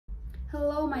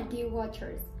Hello my dear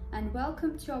watchers and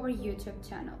welcome to our YouTube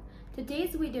channel.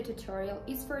 Today's video tutorial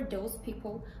is for those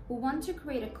people who want to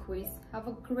create a quiz, have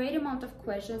a great amount of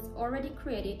questions already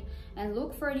created and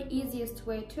look for the easiest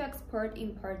way to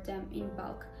import them in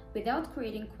bulk without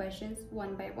creating questions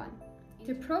one by one.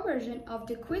 The Pro version of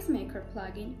the Quiz Maker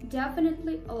plugin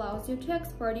definitely allows you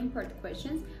to import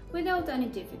questions without any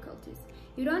difficulties.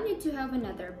 You don't need to have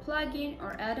another plugin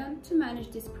or add-on to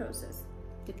manage this process.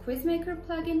 The Quiz Maker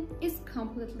plugin is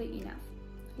completely enough.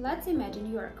 Let's imagine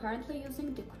you are currently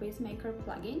using the Quiz Maker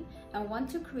plugin and want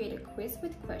to create a quiz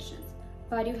with questions,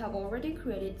 but you have already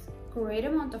created a great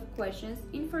amount of questions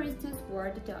in, for instance,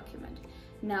 Word document.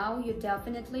 Now you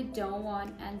definitely don't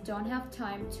want and don't have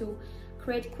time to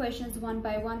create questions one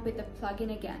by one with the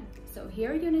plugin again. So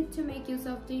here you need to make use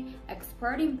of the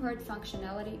export-import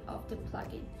functionality of the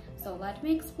plugin. So let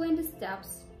me explain the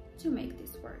steps to make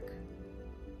this work.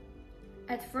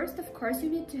 At first, of course, you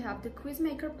need to have the Quiz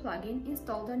Maker plugin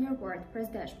installed on your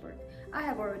WordPress dashboard. I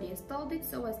have already installed it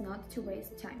so as not to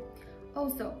waste time.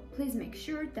 Also, please make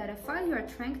sure that a file you are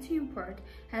trying to import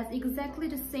has exactly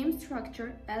the same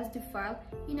structure as the file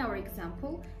in our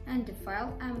example and the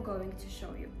file I'm going to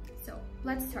show you. So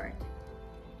let's start.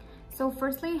 So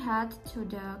firstly, head to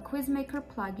the Quiz Maker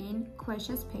plugin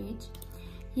questions page.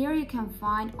 Here you can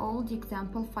find all the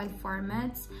example file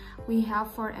formats we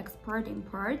have for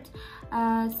export-import.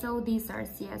 So these are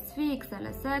CSV,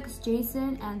 XLSX,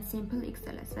 JSON, and simple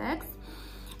XLSX.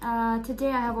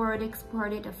 Today I have already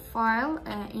exported a file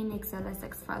in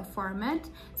XLSX file format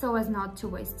so as not to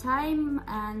waste time,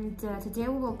 and today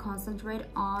we will concentrate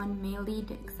on mainly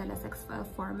the XLSX file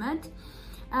format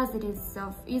as it is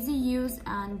of easy use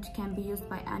and can be used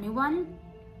by anyone.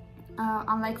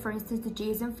 Unlike, for instance, the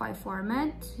JSON file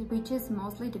format, which is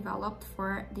mostly developed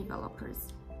for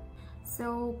developers.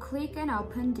 So click and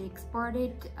open the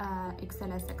exported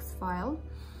XLSX file.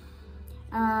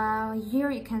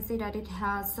 Here you can see that it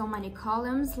has so many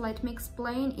columns. Let me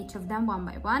explain each of them one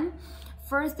by one.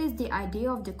 First is the ID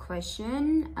of the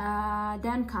question,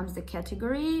 then comes the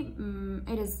category.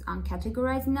 It is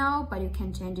uncategorized now, but you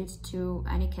can change it to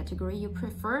any category you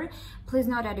prefer. Please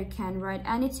note that you can write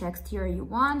any text here you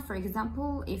want. For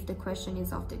example, if the question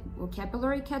is of the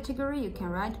vocabulary category, you can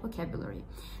write vocabulary.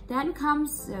 Then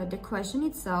comes the question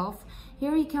itself.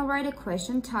 Here you can write a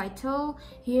question title.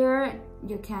 Here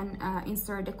you can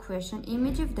insert the question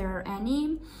image if there are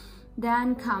any.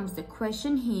 Then comes the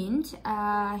question hint.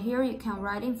 Here you can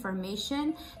write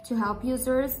information to help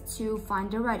users to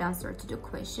find the right answer to the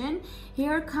question.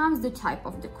 Here comes the type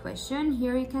of the question.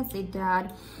 Here you can see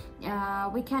that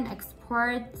we can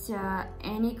export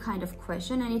any kind of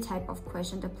question, any type of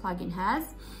question the plugin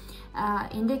has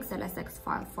in the XLSX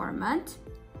file format.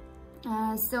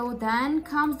 So then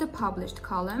comes the published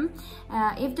column.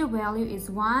 If the value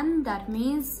is 1, that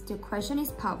means the question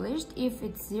is published. If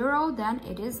it's 0, then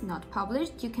it is not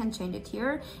published. You can change it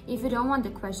here. If you don't want the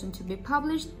question to be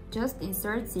published, just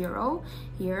insert 0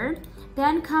 here.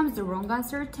 Then comes the wrong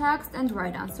answer text and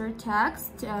right answer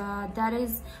text. That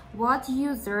is what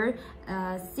user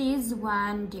sees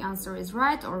when the answer is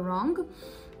right or wrong.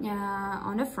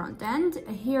 On the front end,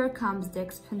 here comes the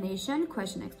explanation,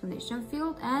 question explanation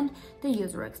field, and the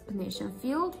user explanation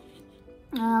field.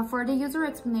 For the user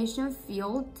explanation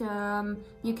field,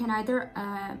 you can either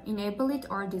enable it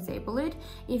or disable it.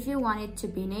 If you want it to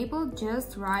be enabled,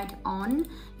 just write on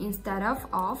instead of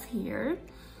off here.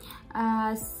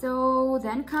 So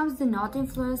then comes the not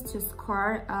influenced to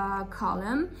score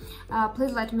column.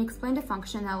 Please let me explain the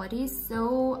functionality.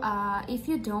 So if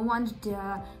you don't want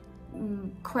the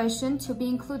question to be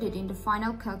included in the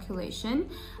final calculation,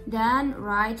 then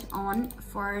write on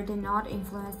for the not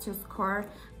influenced to score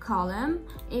column.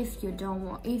 If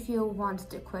you want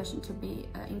the question to be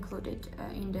included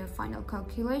in the final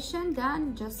calculation,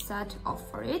 then just set off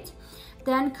for it.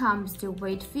 Then comes the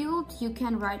weight field. You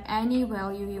can write any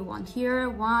value you want here,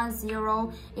 1,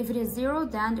 0. If it is 0,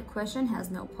 then the question has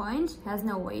no point, has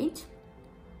no weight.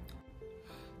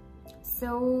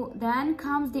 So then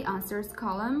comes the answers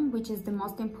column, which is the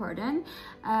most important.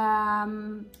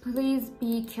 Please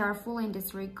be careful in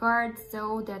this regard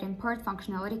so that import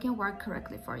functionality can work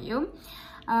correctly for you.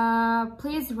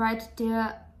 Please write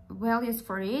the values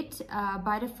for it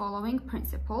by the following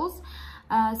principles.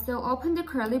 So open the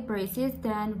curly braces,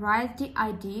 then write the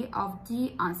ID of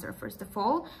the answer first of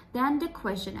all, then the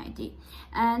question ID.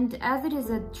 And as it is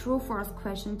a true-false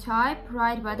question type,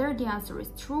 write whether the answer is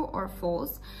true or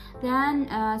false. Then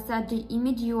set the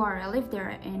image URL if there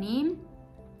are any.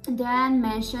 Then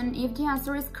mention if the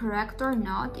answer is correct or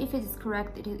not. If it is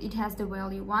correct, it has the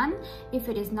value 1. If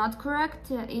it is not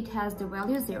correct, it has the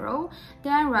value 0.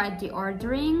 Then write the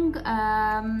ordering,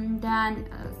 then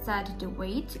set the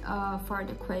weight for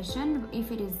the question.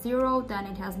 If it is 0, then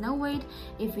it has no weight.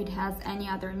 If it has any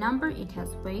other number, it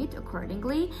has weight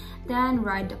accordingly. Then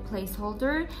write the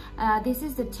placeholder. This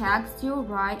is the text you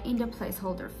write in the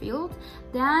placeholder field.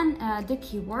 Then the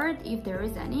keyword, if there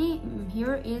is any,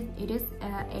 here it is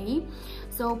A.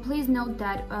 So please note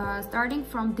that starting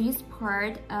from this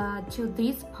part to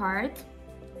this part,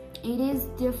 it is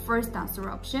the first answer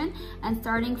option, and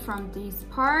starting from this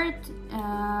part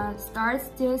starts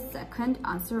the second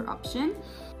answer option.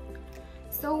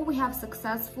 So we have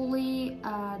successfully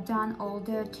done all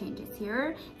the changes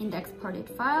here in the exported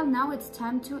file. Now it's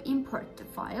time to import the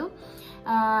file.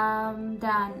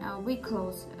 Then we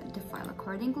close the file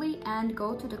accordingly and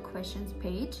go to the questions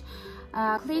page.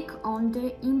 Click on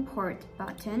the import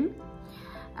button,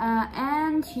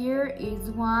 and here is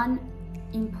one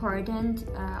important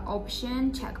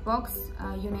option checkbox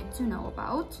you need to know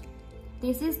about.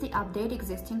 This is the update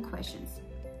existing questions.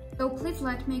 So please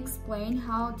let me explain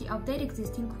how the update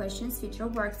existing questions feature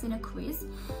works in a quiz.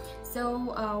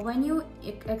 So when you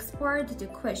export the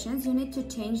questions, you need to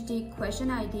change the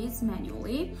question IDs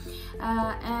manually,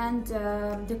 and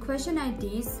the question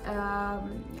IDs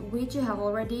which you have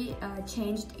already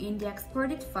changed in the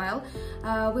exported file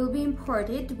will be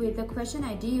imported with the question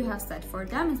ID you have set for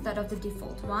them instead of the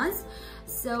default ones.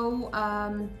 So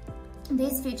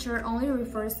this feature only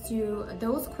refers to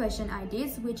those question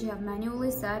IDs which you have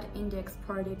manually set in the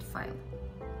exported file.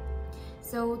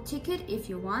 So tick it if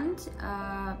you want,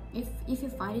 if you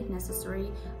find it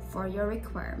necessary for your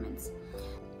requirements.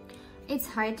 It's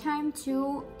high time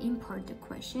to import the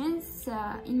questions.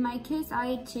 In my case,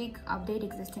 I tick update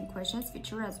existing questions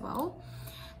feature as well.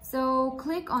 So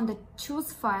click on the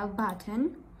choose file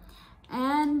button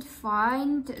and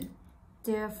find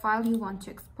the file you want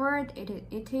to export.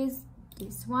 It is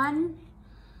this one.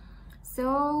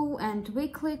 So, and we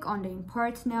click on the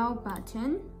import now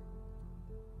button,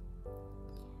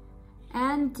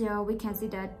 and we can see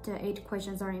that 8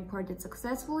 questions are imported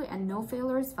successfully and no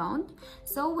failures found.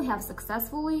 So we have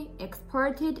successfully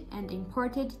exported and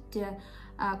imported the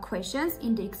questions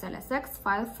in the XLSX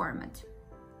file format.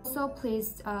 Also,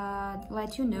 please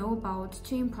let you know about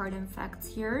 2 important facts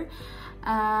here.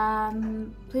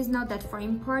 Please note that for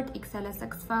import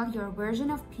XLSX file, your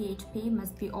version of PHP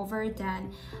must be over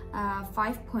than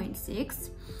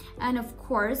 5.6. And of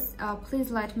course,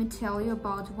 please let me tell you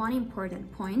about one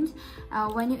important point.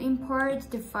 When you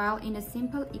import the file in a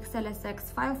simple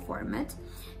XLSX file format,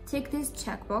 tick this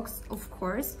checkbox, of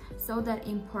course, so that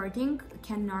importing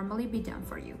can normally be done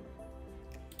for you.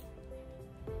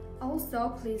 Also,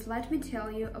 please let me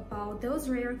tell you about those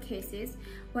rare cases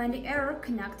when the error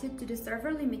connected to the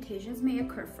server limitations may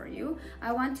occur for you.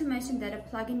 I want to mention that a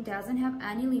plugin doesn't have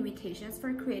any limitations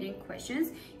for creating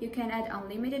questions. You can add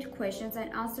unlimited questions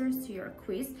and answers to your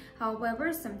quiz.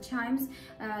 However, sometimes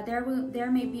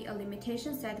there may be a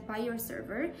limitation set by your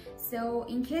server. So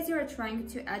in case you are trying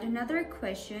to add another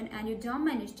question and you don't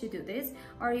manage to do this,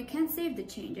 or you can't save the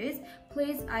changes,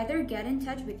 please either get in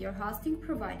touch with your hosting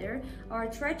provider or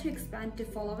try to expand the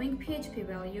following PHP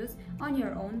values on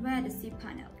your own via the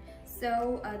cPanel.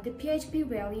 So the PHP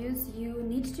values you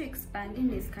need to expand in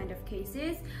these kind of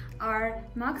cases are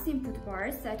max input bar,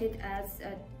 set it as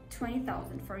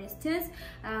 20,000 for instance,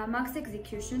 max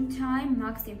execution time,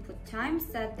 max input time,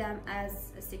 set them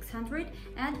as 600,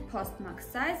 and post max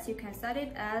size, you can set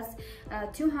it as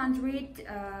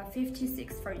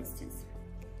 256 for instance.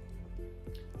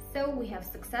 So we have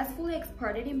successfully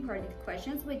exported imported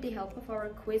questions with the help of our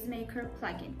QuizMaker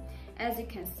plugin. As you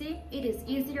can see, it is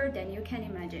easier than you can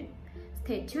imagine.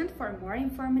 Stay tuned for more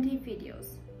informative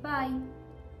videos. Bye!